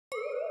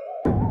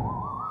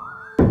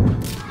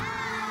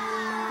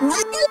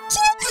Welcome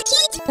to the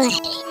Kids Play.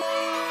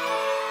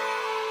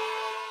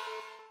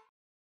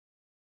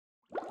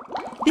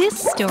 This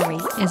story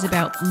is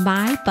about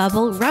My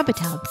Bubble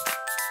Rub-a-Tub.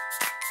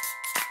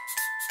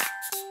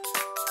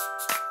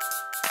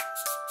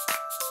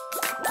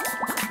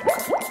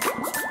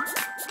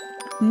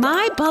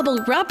 My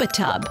Bubble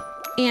Rub-a-Tub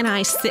and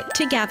I sit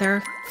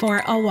together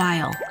for a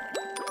while.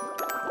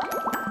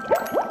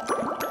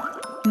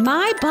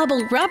 My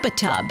Bubble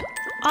Rub-a-Tub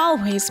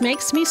always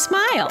makes me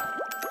smile.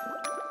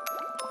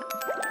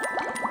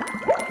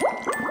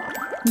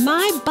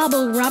 My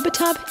Bubble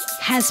Rub-a-Tub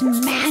has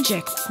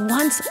magic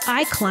once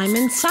I climb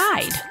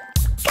inside.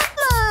 Come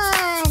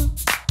on!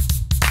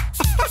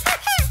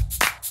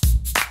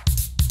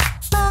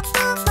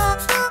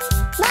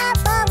 My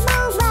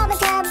bubble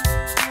rub-a-tub.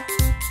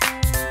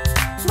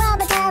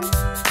 Rub-a-tub.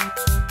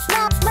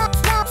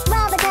 Rub-a-tub.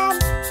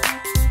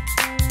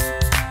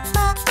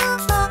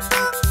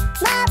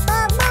 My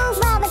bubble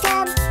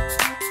rub-a-tub.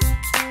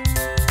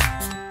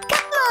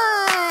 Come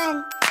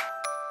on!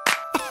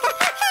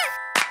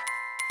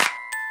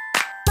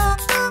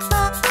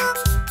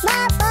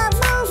 My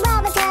bubble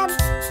rub-a-tub.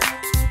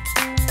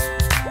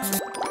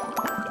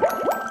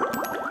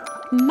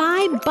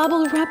 My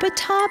Bubble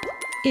Rub-a-Tub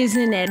is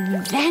an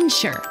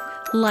adventure,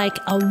 like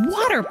a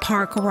water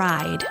park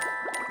ride.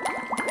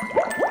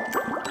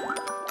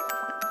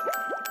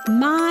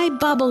 My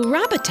Bubble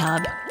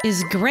Rub-a-Tub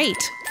is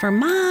great for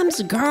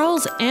moms,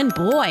 girls, and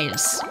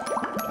boys.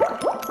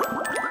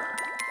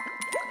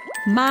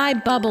 My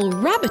Bubble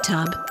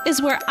Rub-a-Tub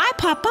is where I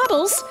pop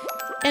bubbles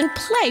and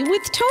play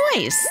with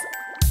toys.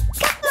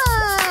 Come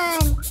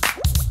on!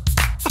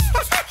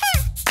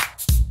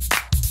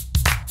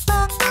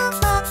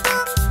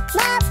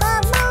 My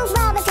bubble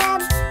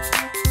rub-a-tub.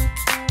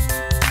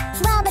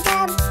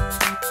 Rub-a-tub.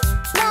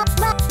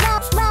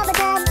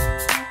 Rub-a-tub.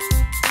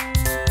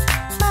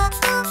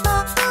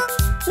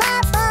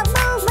 My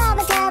bubble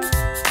rub-a-tub.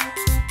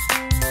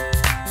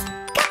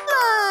 Come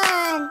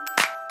on!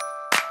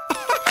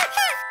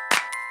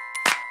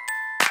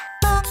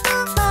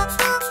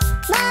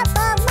 My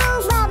bubble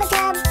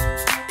rub-a-tub.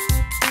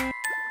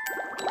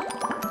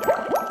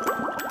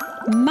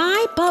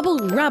 My Bubble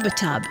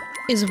Rub-a-Tub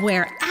is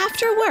where,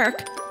 after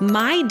work,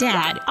 my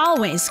dad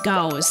always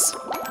goes.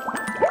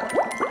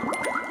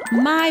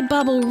 My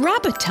Bubble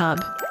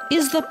Rub-a-Tub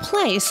is the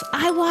place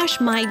I wash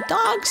my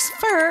dog's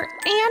fur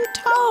and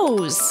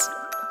toes.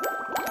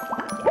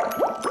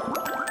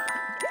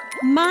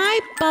 My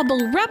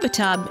Bubble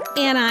Rub-a-Tub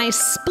and I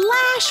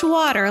splash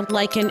water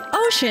like an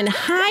ocean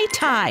high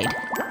tide.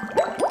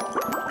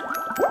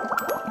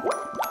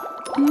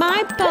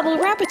 My Bubble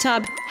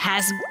Rub-a-Tub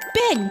has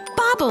big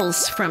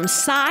bubbles from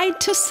side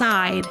to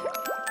side.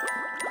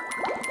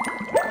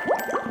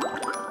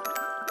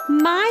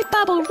 My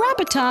Bubble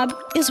Rub-a-Tub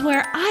is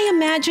where I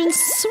imagine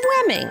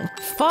swimming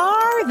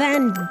far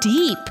than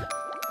deep.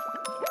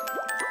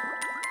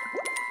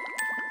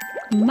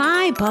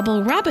 My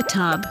Bubble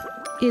Rub-a-Tub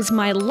is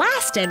my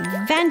last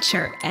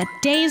adventure at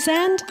day's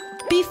end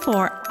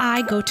before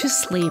I go to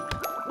sleep.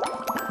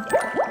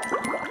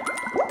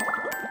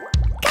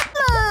 Come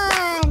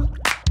on!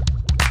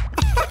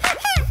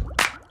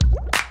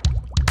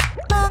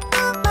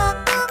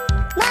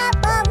 My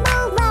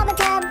bubble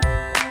rub-a-tub.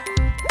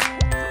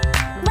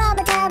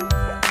 Rub-a-tub.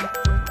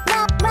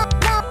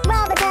 Rub-a-tub.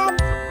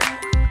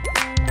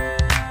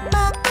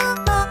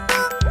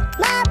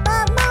 My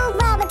bubble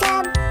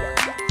rub-a-tub.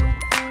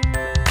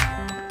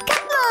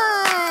 Come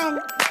on!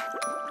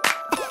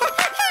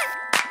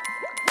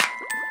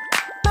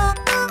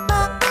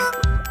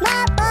 My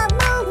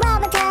bubble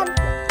rub-a-tub.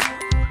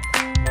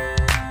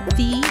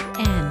 The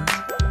end.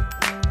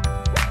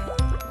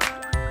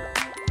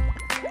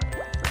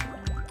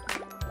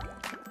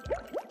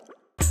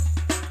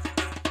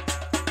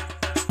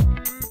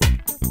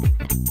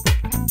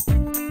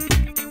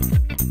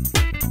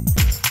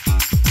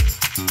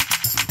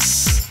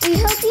 We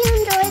hope you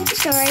enjoyed the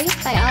story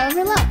by